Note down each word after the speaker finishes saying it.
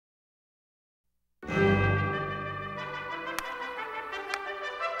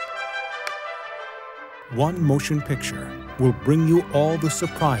One motion picture will bring you all the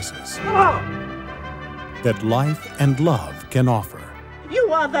surprises that life and love can offer.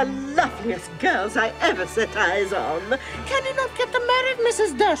 You are the loveliest girls I ever set eyes on. Can you not get them married,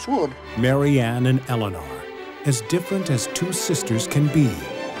 Mrs. Dashwood? Marianne and Elinor, as different as two sisters can be.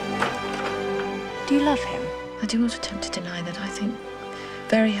 Do you love him? I do not attempt to deny that I think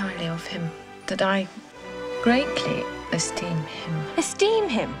very highly of him, that I greatly esteem him. Esteem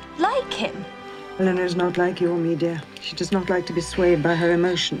him? Like him? Elinor is not like you or me, dear. She does not like to be swayed by her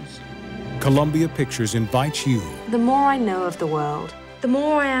emotions. Columbia Pictures invites you The more I know of the world, the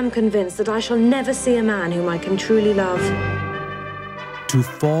more I am convinced that I shall never see a man whom I can truly love. to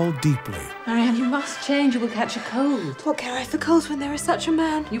fall deeply Marianne, you must change. You will catch a cold. What care I for colds when there is such a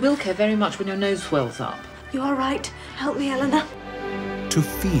man? You will care very much when your nose swells up. You are right. Help me, Elinor. to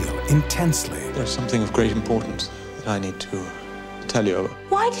feel intensely There's something of great importance that I need to tell you.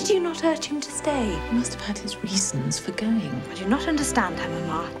 Why did you not urge him to stay? He must have had his reasons for going. I do not understand her,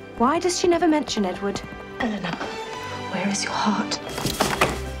 Mamma. Why does she never mention Edward? Elinor, where is your heart?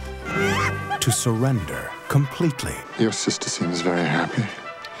 to surrender completely Your sister seems very happy.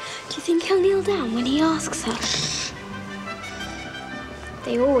 Do you think he'll kneel down when he asks her?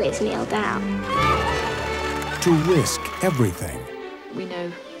 They always kneel down. to risk everything We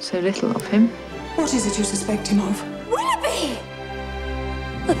know so little of him. What is it you suspect him of? Willoughby!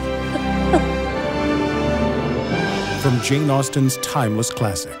 from Jane Austen's timeless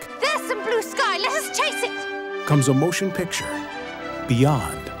classic There's some blue sky. Let us chase it. comes a motion picture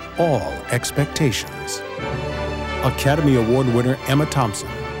beyond all expectations. Academy Award winner Emma Thompson,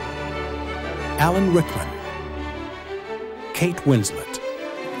 Alan Rickman, Kate Winslet,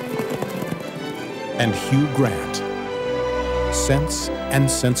 and Hugh Grant. Sense and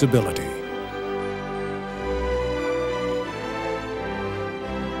Sensibility.